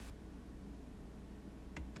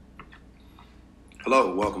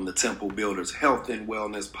Hello, welcome to Temple Builders Health and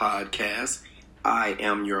Wellness Podcast. I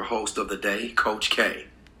am your host of the day, Coach K.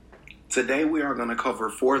 Today we are going to cover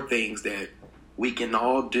 4 things that we can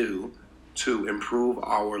all do to improve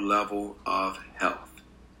our level of health.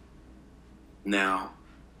 Now,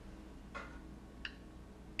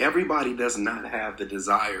 everybody does not have the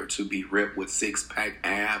desire to be ripped with 6-pack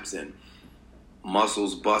abs and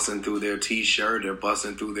muscles busting through their t-shirt or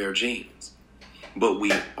busting through their jeans. But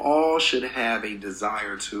we all should have a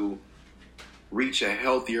desire to reach a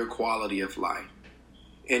healthier quality of life.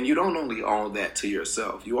 And you don't only owe that to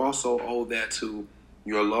yourself. You also owe that to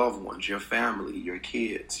your loved ones, your family, your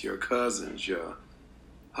kids, your cousins, your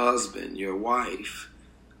husband, your wife,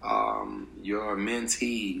 your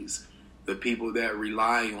mentees, the people that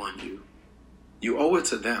rely on you. You owe it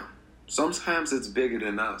to them. Sometimes it's bigger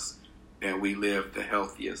than us that we live the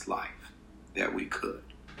healthiest life that we could.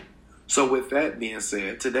 So with that being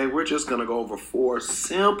said, today we're just going to go over 4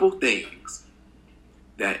 simple things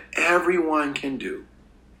that everyone can do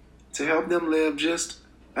to help them live just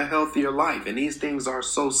a healthier life. And these things are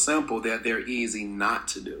so simple that they're easy not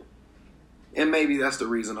to do. And maybe that's the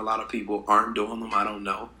reason a lot of people aren't doing them. I don't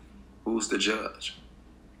know. Who's the judge?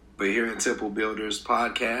 But here in Temple Builders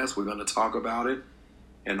Podcast, we're going to talk about it.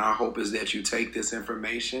 And our hope is that you take this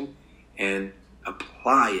information and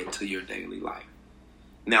apply it to your daily life.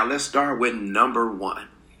 Now, let's start with number 1.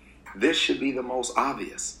 This should be the most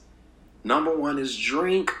obvious. Number 1 is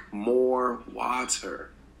drink more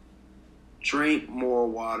water. Drink more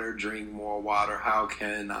water, drink more water. How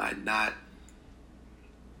can I not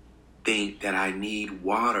think that I need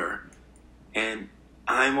water? And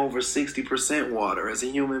I'm over 60% water as a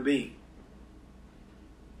human being.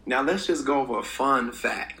 Now, let's just go over a fun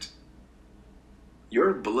fact.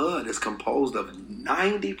 Your blood is composed of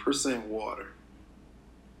 90% water.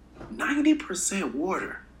 90%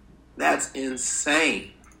 water. That's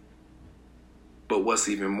insane. But what's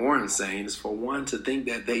even more insane is for one to think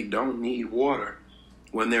that they don't need water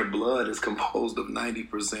when their blood is composed of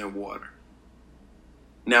 90% water.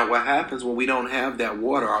 Now, what happens when we don't have that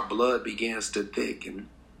water? Our blood begins to thicken.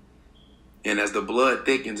 And as the blood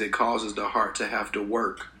thickens, it causes the heart to have to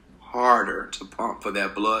work harder to pump for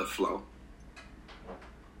that blood flow.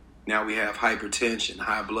 Now we have hypertension,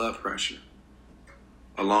 high blood pressure,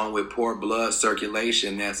 along with poor blood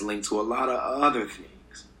circulation that's linked to a lot of other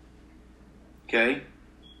things. Okay?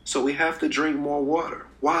 So we have to drink more water.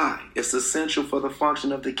 Why? It's essential for the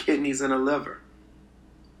function of the kidneys and the liver.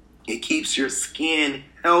 It keeps your skin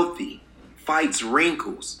healthy, fights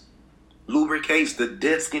wrinkles, lubricates the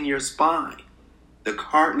disc in your spine, the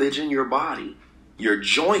cartilage in your body. Your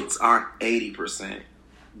joints are 80%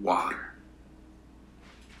 water.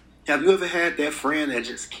 Have you ever had that friend that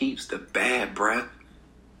just keeps the bad breath?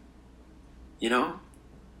 You know,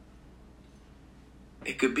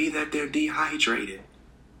 it could be that they're dehydrated.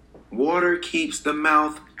 Water keeps the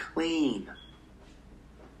mouth clean.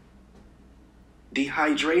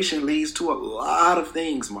 Dehydration leads to a lot of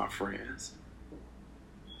things, my friends,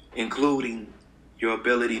 including your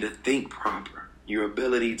ability to think proper, your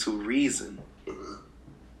ability to reason.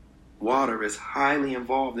 Water is highly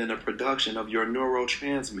involved in the production of your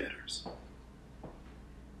neurotransmitters.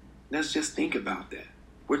 Let's just think about that.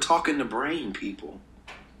 We're talking the brain, people.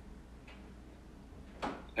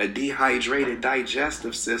 A dehydrated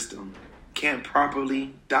digestive system can't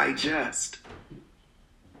properly digest.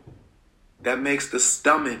 That makes the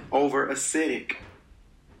stomach over acidic,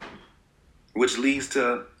 which leads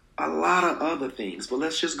to a lot of other things. But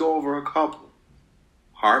let's just go over a couple.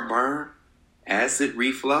 Heartburn, acid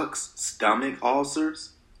reflux, stomach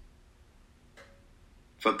ulcers.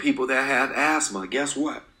 For people that have asthma, guess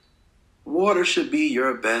what? Water should be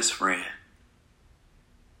your best friend.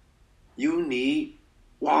 You need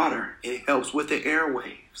water. It helps with the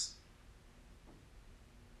airwaves.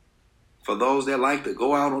 For those that like to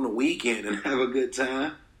go out on the weekend and have a good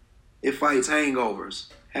time, it fights hangovers.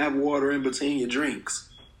 Have water in between your drinks.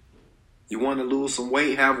 You want to lose some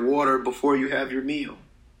weight, have water before you have your meal.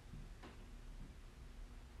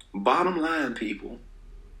 Bottom line, people,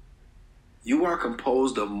 you are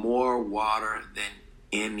composed of more water than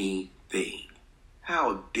anything.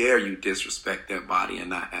 How dare you disrespect that body and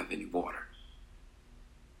not have any water?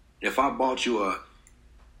 If I bought you a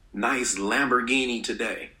nice Lamborghini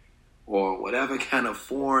today, or whatever kind of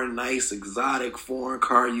foreign, nice, exotic foreign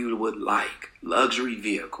car you would like, luxury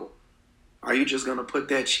vehicle, are you just going to put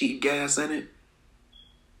that cheap gas in it?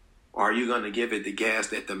 Or are you going to give it the gas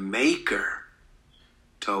that the maker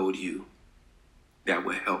told you that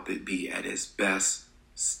would help it be at its best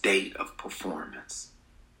state of performance?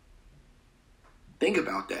 Think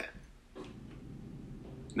about that.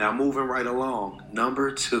 Now, moving right along.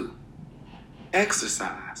 Number 2,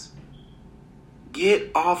 exercise.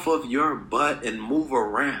 Get off of your butt and move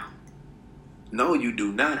around. No, you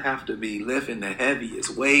do not have to be lifting the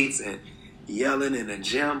heaviest weights and yelling in the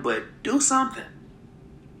gym, but do something.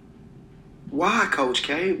 Why, Coach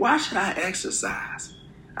K? Why should I exercise?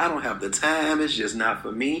 I don't have the time. It's just not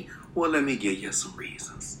for me. Well, let me give you some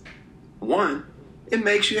reasons. 1, it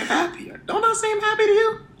makes you happier. Don't I seem happy to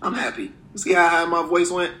you? I'm happy. See how high my voice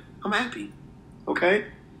went? I'm happy. Okay?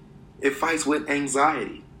 It fights with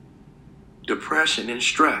anxiety, depression, and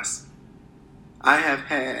stress. I have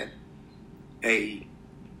had a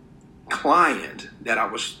client that I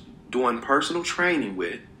was doing personal training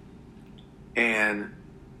with, and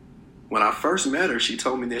when I first met her, she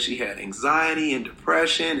told me that she had anxiety and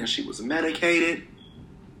depression and she was medicated.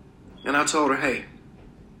 And I told her, hey,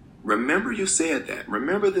 remember you said that.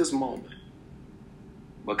 Remember this moment.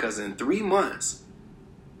 Because in 3 months,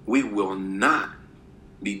 we will not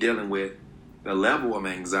be dealing with the level of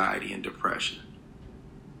anxiety and depression.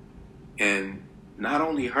 And not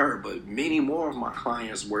only her, but many more of my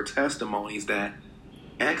clients were testimonies that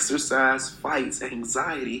exercise fights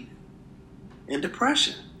anxiety and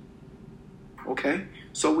depression. Okay?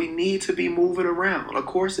 So we need to be moving around. Of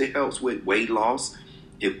course, it helps with weight loss.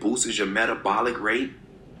 It boosts your metabolic rate.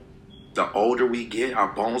 The older we get, our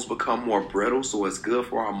bones become more brittle, so it's good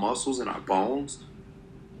for our muscles and our bones.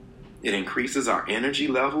 It increases our energy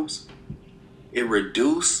levels. It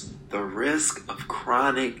reduces the risk of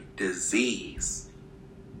chronic disease.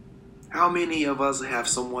 How many of us have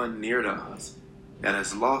someone near to us that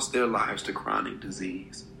has lost their lives to chronic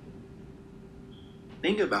disease?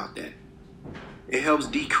 Think about that. It helps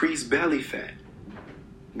decrease belly fat.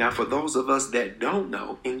 Now, for those of us that don't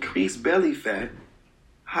know, increased belly fat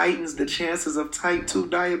heightens the chances of type 2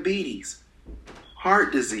 diabetes,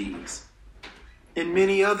 heart disease, and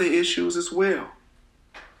many other issues as well.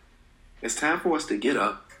 It's time for us to get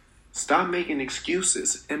up, stop making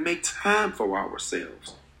excuses, and make time for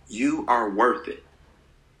ourselves. You are worth it.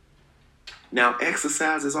 Now,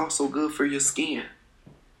 exercise is also good for your skin.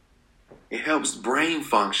 It helps brain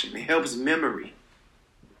function. It helps memory.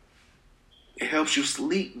 It helps you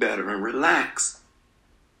sleep better and relax.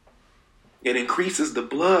 It increases the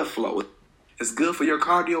blood flow. It's good for your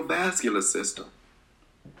cardiovascular system.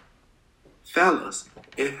 Fellas,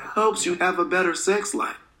 it helps you have a better sex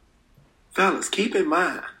life. Fellas, keep in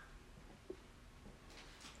mind,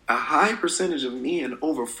 a high percentage of men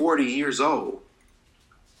over 40 years old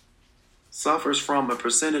suffers from a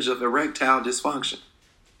percentage of erectile dysfunction.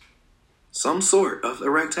 Some sort of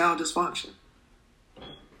erectile dysfunction.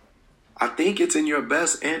 I think it's in your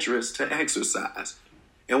best interest to exercise.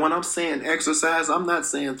 And when I'm saying exercise, I'm not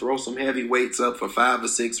saying throw some heavy weights up for 5 or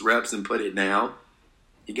 6 reps and put it down.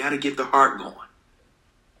 You got to get the heart going.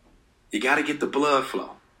 You got to get the blood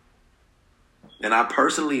flow. And I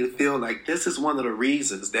personally feel like this is one of the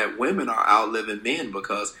reasons that women are outliving men,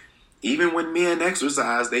 because even when men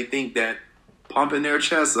exercise, they think that pumping their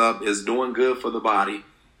chest up is doing good for the body.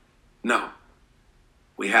 No.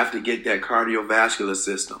 We have to get that cardiovascular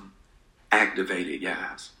system activated,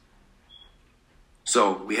 guys.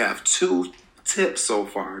 So we have 2 tips so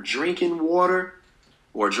far: drinking water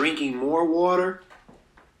or drinking more water,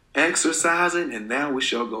 exercising, and now we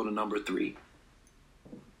shall go to number 3.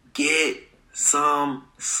 Get some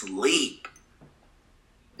sleep.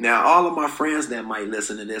 Now, all of my friends that might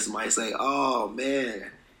listen to this might say, oh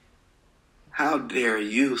man, how dare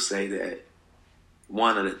you say that?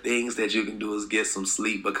 One of the things that you can do is get some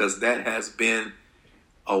sleep, because that has been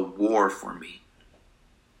a war for me.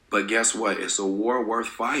 But guess what? It's a war worth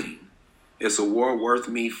fighting. It's a war worth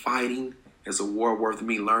me fighting. It's a war worth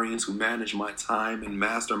me learning to manage my time and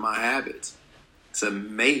master my habits to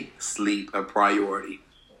make sleep a priority.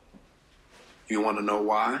 You want to know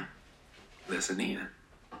why? Listen in.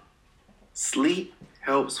 Sleep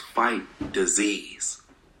helps fight disease.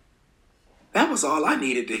 That was all I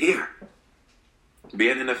needed to hear.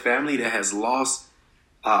 Being in a family that has lost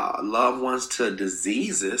loved ones to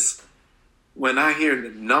diseases, when I hear the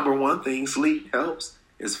number 1 thing sleep helps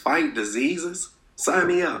is fight diseases, sign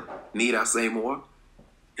me up. Need I say more?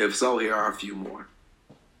 If so, here are a few more.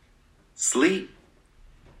 Sleep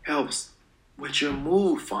helps with your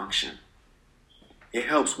mood function. It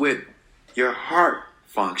helps with your heart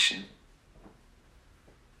function.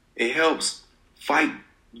 It helps fight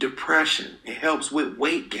depression. It helps with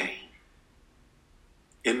weight gain.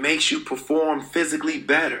 It makes you perform physically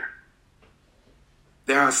better.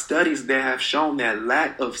 There are studies that have shown that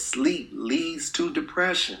lack of sleep leads to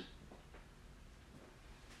depression.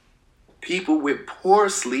 People with poor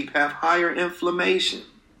sleep have higher inflammation.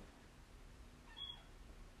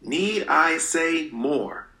 Need I say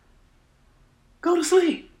more? Go to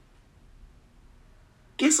sleep.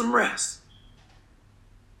 Get some rest.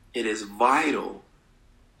 It is vital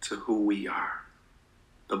to who we are.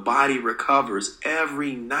 The body recovers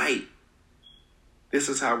every night. This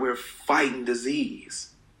is how we're fighting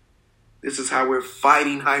disease. This is how we're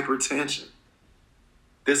fighting hypertension.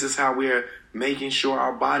 This is how we're making sure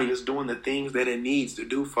our body is doing the things that it needs to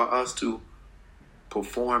do for us to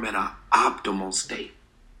perform in an optimal state.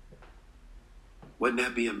 Wouldn't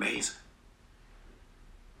that be amazing?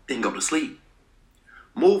 Then go to sleep.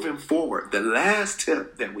 Moving forward, the last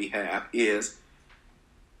tip that we have is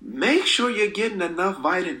make sure you're getting enough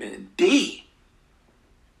vitamin D,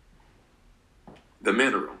 the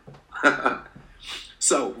mineral.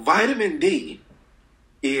 So vitamin D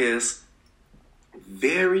is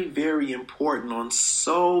very, very important on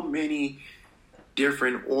so many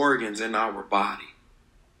different organs in our body.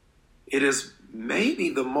 It is maybe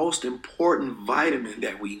the most important vitamin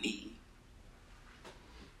that we need.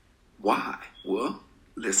 Why? Well,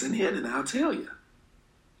 listen in and I'll tell you.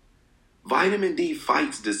 Vitamin D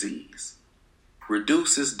fights disease,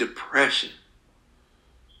 reduces depression,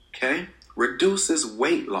 okay? Reduces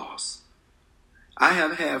weight loss. I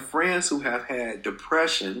have had friends who have had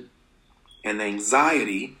depression and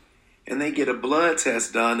anxiety, and they get a blood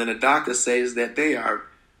test done, and the doctor says that they are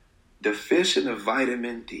deficient of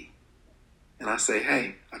vitamin D. And I say,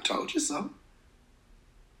 hey, I told you so.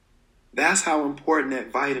 That's how important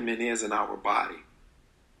that vitamin is in our body.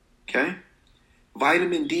 Okay?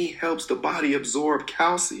 Vitamin D helps the body absorb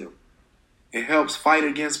calcium. It helps fight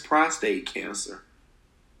against prostate cancer.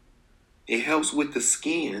 It helps with the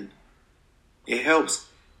skin. It helps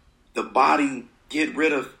the body get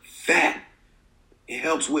rid of fat. It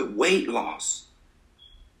helps with weight loss.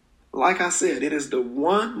 Like I said, it is the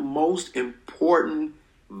one most important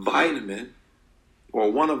vitamin, or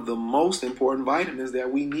one of the most important vitamins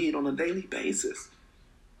that we need on a daily basis.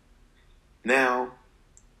 Now,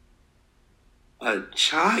 a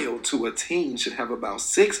child to a teen should have about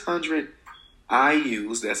 600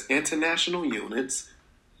 IUs, that's international units.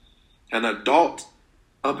 An adult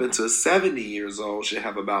up until 70 years old should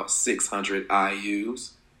have about 600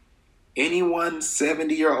 IUs. Anyone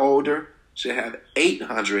 70 or older should have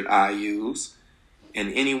 800 IUs.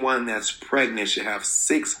 And anyone that's pregnant should have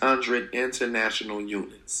 600 international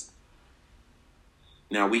units.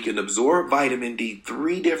 Now, we can absorb vitamin D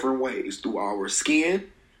 3 different ways: through our skin,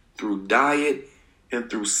 through diet, and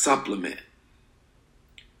through supplement.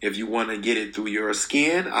 If you want to get it through your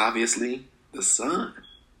skin, obviously, the sun.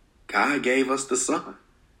 God gave us the sun.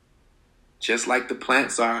 Just like the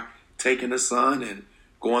plants are taking the sun and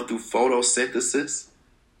going through photosynthesis,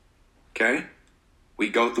 okay? We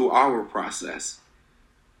go through our process.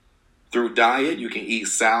 Through diet, you can eat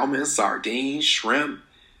salmon, sardines, shrimp,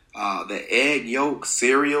 the egg yolk,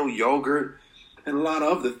 cereal, yogurt, and a lot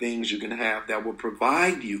of other things you can have that will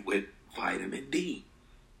provide you with vitamin D.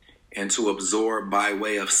 And to absorb by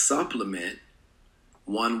way of supplement,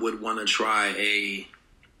 one would want to try a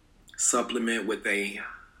supplement with a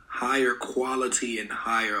higher quality and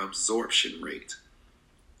higher absorption rate.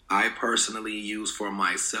 I personally use for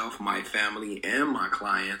myself, my family, and my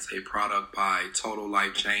clients a product by Total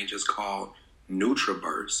Life Changes called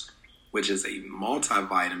NutriBurst, which is a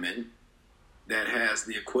multivitamin that has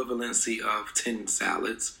the equivalency of 10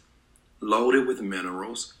 salads, loaded with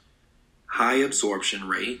minerals, high absorption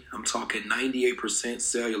rate. I'm talking 98%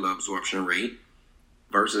 cellular absorption rate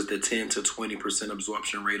versus the 10 to 20%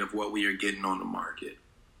 absorption rate of what we are getting on the market.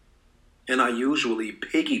 And I usually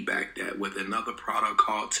piggyback that with another product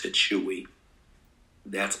called Tichui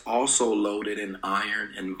that's also loaded in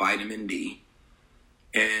iron and vitamin D.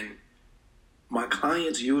 And my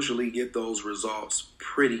clients usually get those results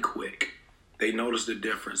pretty quick. They notice the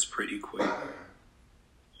difference pretty quick.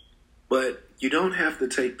 But you don't have to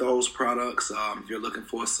take those products. If you're looking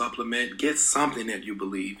for a supplement, get something that you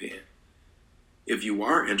believe in. If you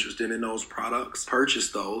are interested in those products,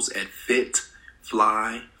 purchase those at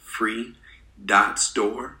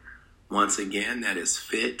fitflyfree.store. Once again, that is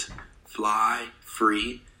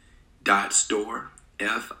fitflyfree.store.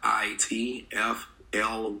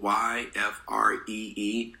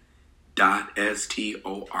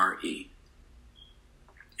 fitflyfree.store.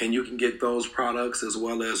 And you can get those products as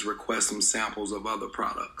well as request some samples of other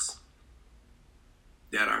products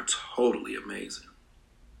that are totally amazing.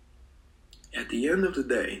 At the end of the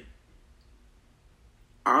day,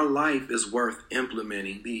 our life is worth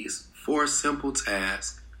implementing these 4 simple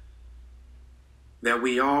tasks that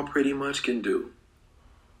we all pretty much can do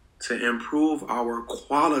to improve our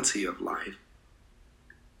quality of life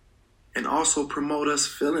and also promote us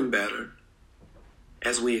feeling better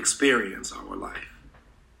as we experience our life.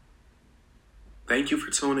 Thank you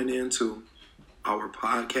for tuning in to our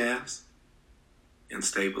podcast, and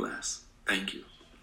stay blessed. Thank you.